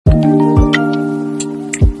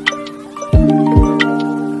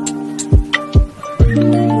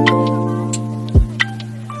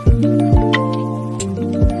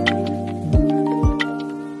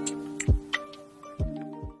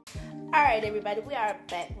everybody, we are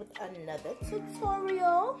back with another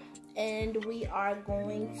tutorial, and we are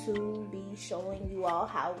going to be showing you all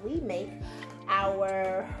how we make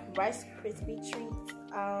our Rice Krispie treats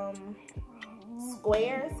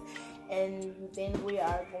squares, and then we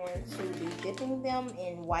are going to be dipping them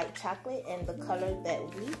in white chocolate, and the color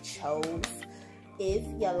that we chose is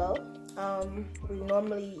yellow. We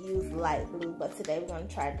normally use light blue, but today we're going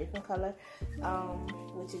to try a different color,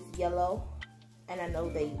 which is yellow. And I know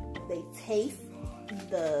they taste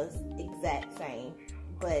the exact same,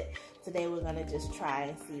 but today we're gonna just try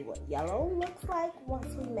and see what yellow looks like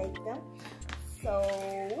once we make them.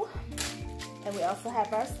 So, and we also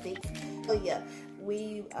have our sticks. So yeah,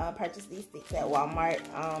 we purchased these sticks at Walmart.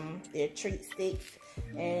 They're treat sticks,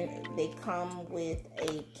 and they come with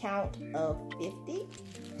a count of 50.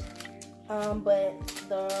 But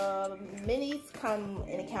the minis come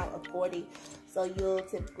in a count of 40. So you'll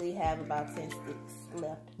typically have about 10 sticks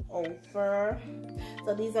left over.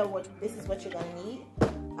 So this is what you're gonna need.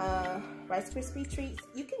 Rice Krispie treats.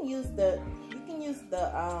 You can use the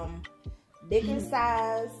bigger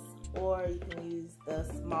size, or you can use the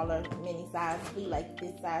smaller mini size. We like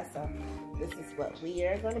this size, so this is what we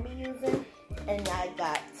are gonna be using. And I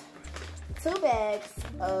got 2 bags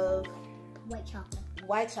of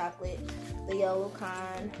white chocolate, the yellow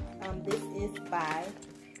kind. This is by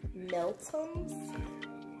Meltums,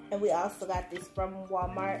 and we also got this from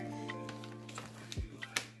Walmart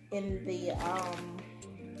in the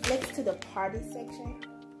next to the party section.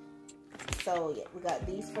 So yeah, we got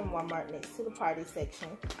these from Walmart next to the party section.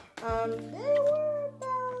 They were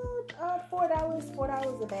about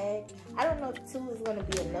 $4 a bag. I don't know if 2 is going to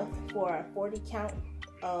be enough for a 40 count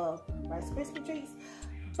of Rice Krispie treats,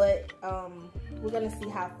 but we're going to see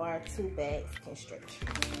how far 2 bags can stretch.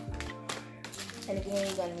 And again,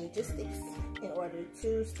 you're going to need your sticks in order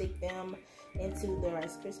to stick them into the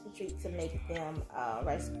Rice Krispie treat to make them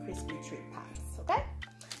Rice Krispie treat pops, okay?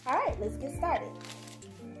 All right, let's get started.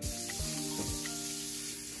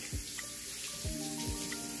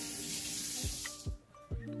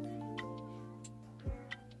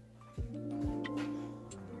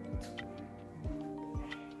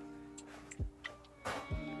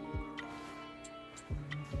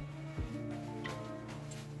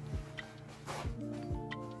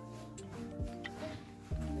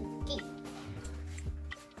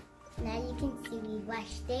 Now you can see we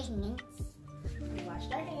washed our hands. We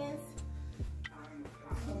washed our hands.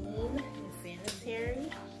 Clean and sanitary.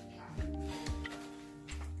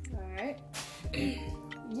 Alright.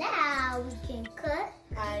 Now we can cut.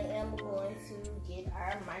 I am going to get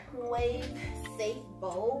our microwave safe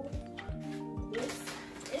bowl. This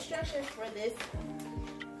instructions for this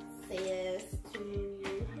says to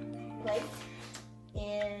place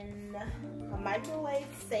in a microwave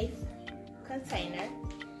safe container.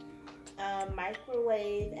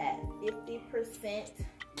 Microwave at 50%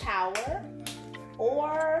 power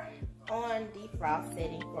or on defrost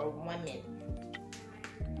setting for 1 minute.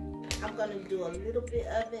 I'm gonna do a little bit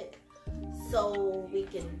of it so we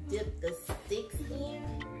can dip the sticks in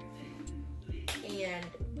and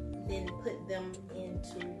then put them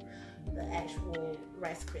into the actual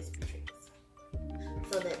Rice Krispie treats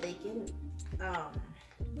so that they can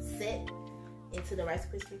set into the Rice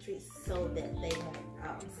Krispie treats so that they won't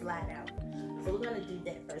slide out. So we're gonna do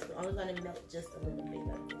that first. We're only gonna melt just a little bit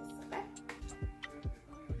of this, okay?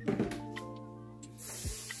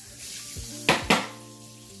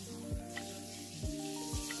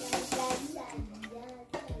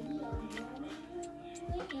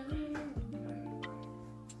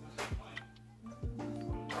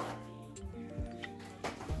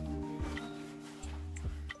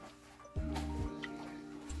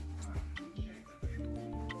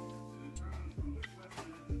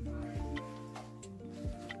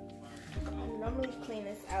 Normally clean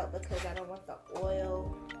this out because I don't want the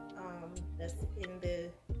oil that's in the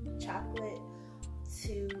chocolate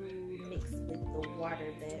to mix with the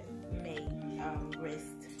water that may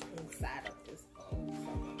rest inside of this bowl.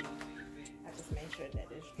 So I just make sure that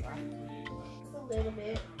it's dry. Just a little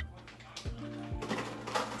bit.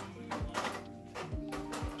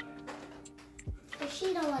 But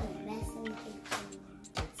she don't want to mess anything.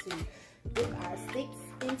 To dip our sticks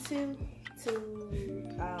into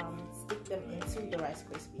stick them into the Rice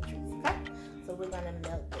Krispie treats, okay? So we're gonna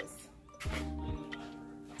melt this.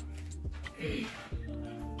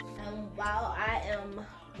 While I am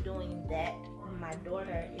doing that, my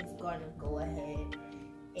daughter is gonna go ahead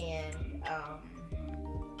and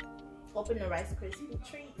open the Rice Krispie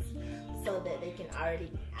treats so that they can already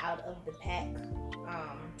be out of the pack,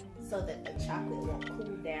 so that the chocolate won't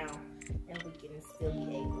cool down and we can still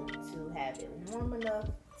be able to have it warm enough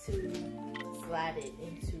to slide it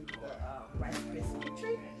into the Rice Krispie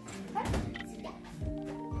treat.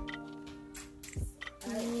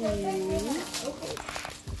 Okay. Okay.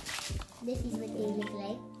 This is what they look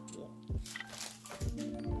like. Yeah.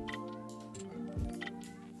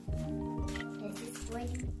 Is this 40?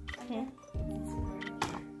 Okay.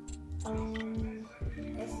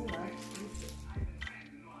 That's enough.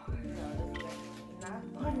 No, not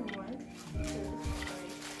 1, 2, 3.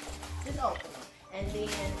 Just open them. And then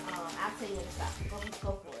I'll tell you when to stop.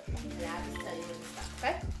 Go for it. And I'll just tell you when to stop,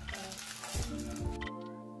 okay?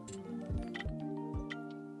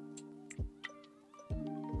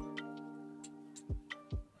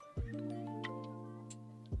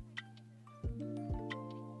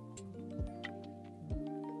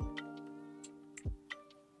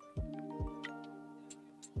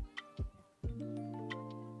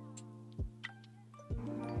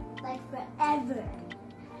 Like forever.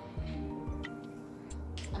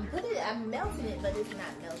 I'm melting it, but it's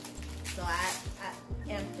not melting. So I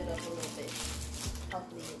amped it up a little bit.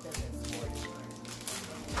 Hopefully it doesn't scorch.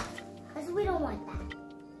 Because we don't want that.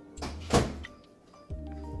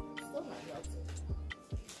 Still not melting.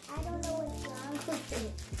 I don't know what's wrong with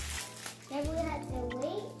it. Maybe we have to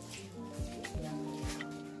wait. Yeah.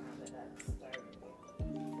 Now that I've started it.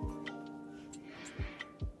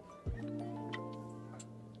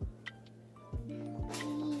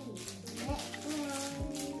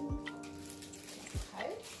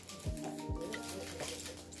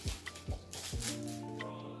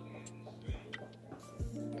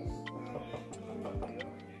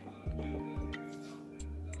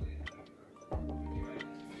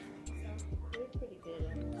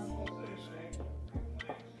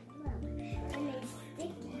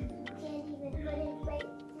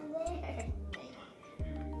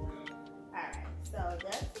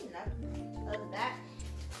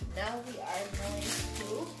 Now we are going to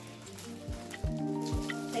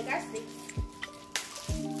take our sticks.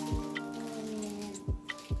 And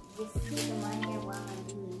just keep them on here while I'm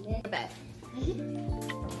doing this. Back. Make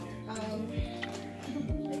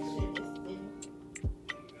sure this didn't.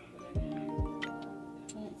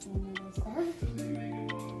 Can't see another stuff. Alright,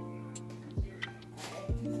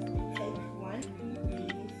 so take one,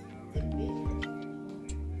 please. Dip it.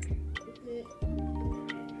 Dip it. Make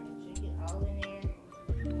sure you get all in there.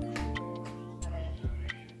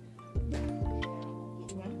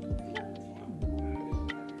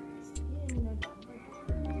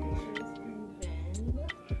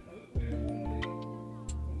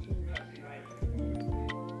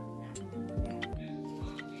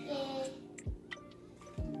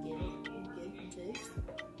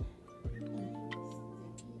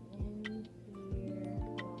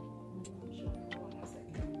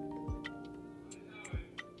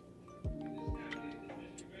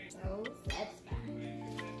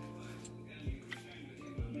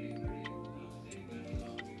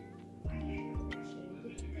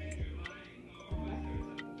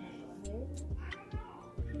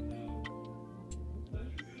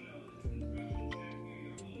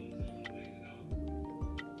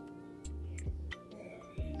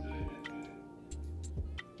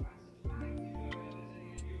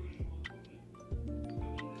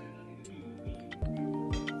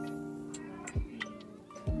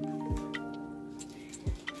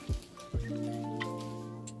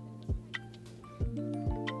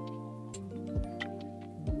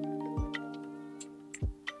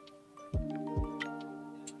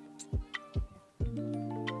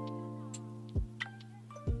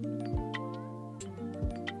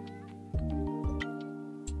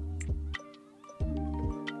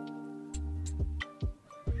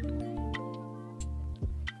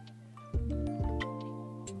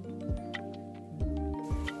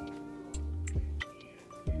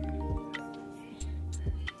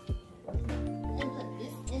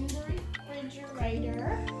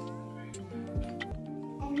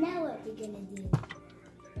 And now what we're gonna do?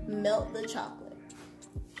 Melt the chocolate.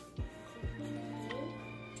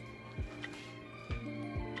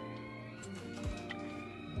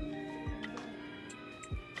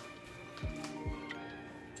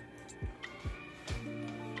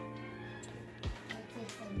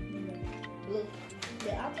 Blue.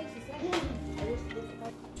 Yeah, I'll take the second. I wish this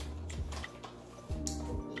was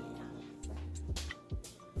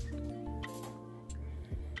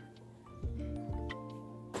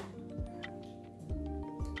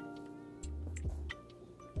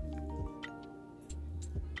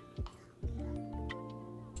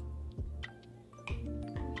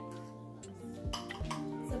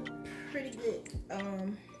pretty good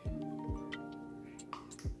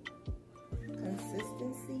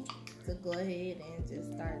consistency to go ahead and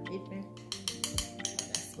just start dipping.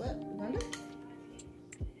 That's what we're gonna do.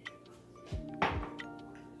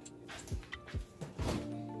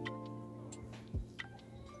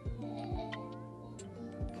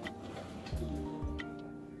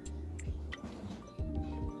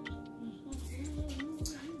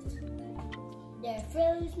 they're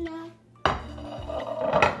frozen now.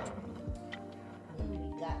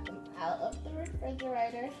 We got them out of the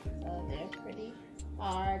refrigerator, so they're pretty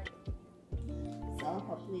hard. So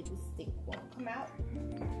hopefully the stick won't come out.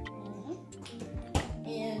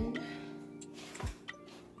 And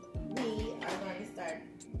we are going to start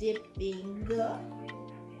dipping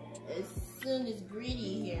as soon as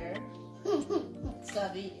Greedy here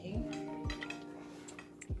stop eating.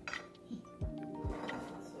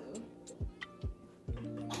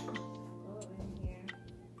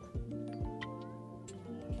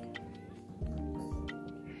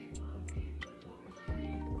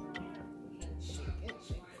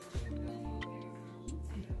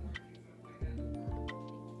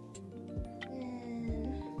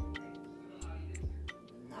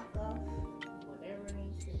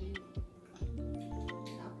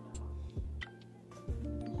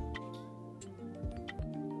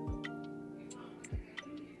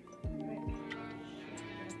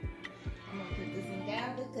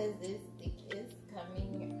 Because this stick is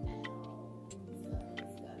coming out. So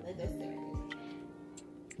it's gonna let us there.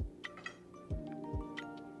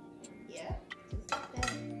 Yeah, just like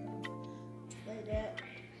that. Like that.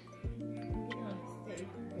 Get on the stick.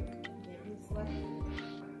 Maybe it's like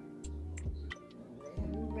let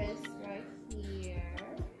him rest right here.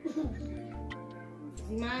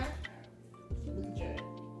 See mine? Look at yours.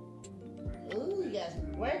 Ooh, you got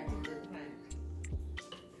some work to do.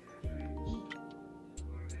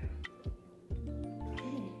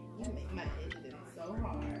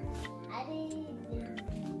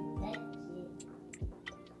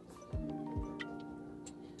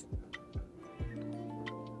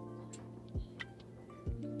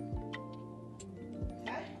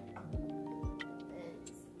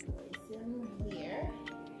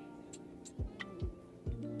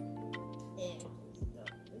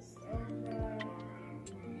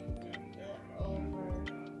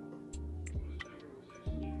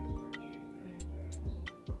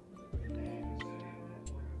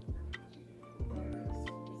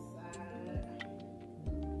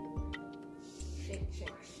 Shake.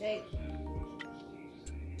 Shake,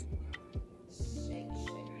 shake,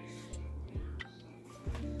 shake.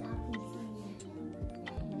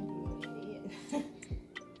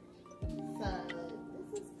 So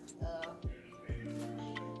this is a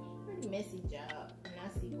pretty messy job, and I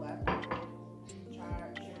see why people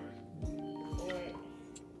charge for it.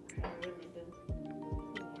 I really do.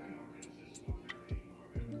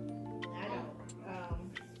 I don't.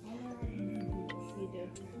 You do.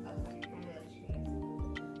 Okay.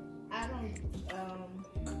 I don't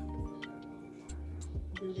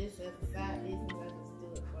do this as a side business. I just do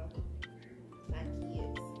it for my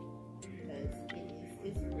kids because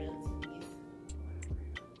it's real tedious.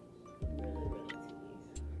 Really tedious.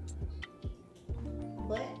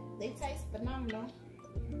 But they taste phenomenal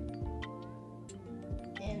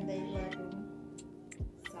and they love them.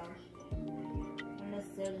 So I don't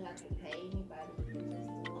necessarily have to pay anybody. You can just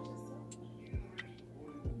do it yourself.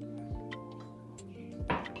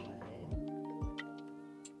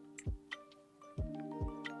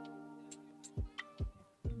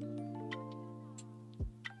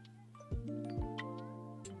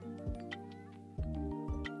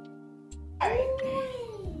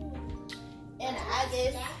 And I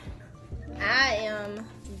guess I am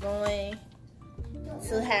going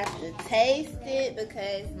to have to taste it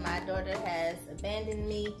because my daughter has abandoned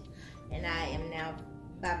me and I am now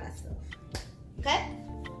by myself. Okay?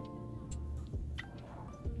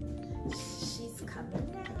 She's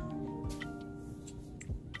coming now.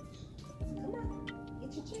 Come on,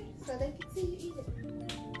 get your chair so they can see you eat it.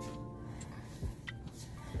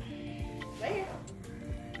 Right here.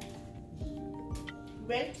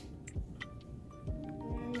 Ready?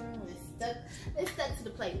 It's stuck to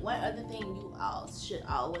the plate. One other thing, you all should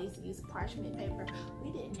always use parchment paper.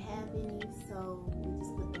 We didn't have any, so we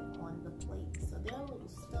just put them on the plate. So they're a little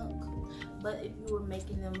stuck. But if you were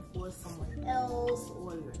making them for someone else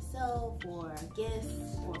or yourself or a guest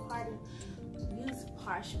or a party, use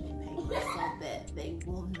parchment paper so that they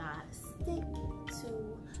will not stick to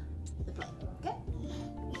the plate. Okay?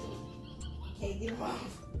 Okay, get them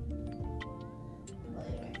off. Well,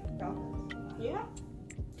 anyway, yeah.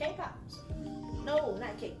 Cake pops. No,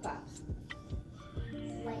 not cake pops.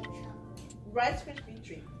 White chocolate. Rice Krispy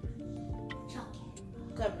treat. Chocolate.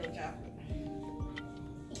 Covered in chocolate.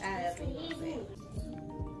 I have it.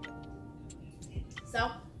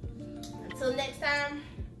 So, until next time,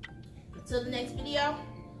 until the next video,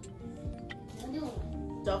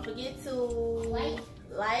 don't forget to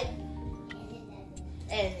like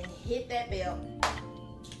and hit that bell.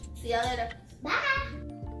 See y'all later. Bye.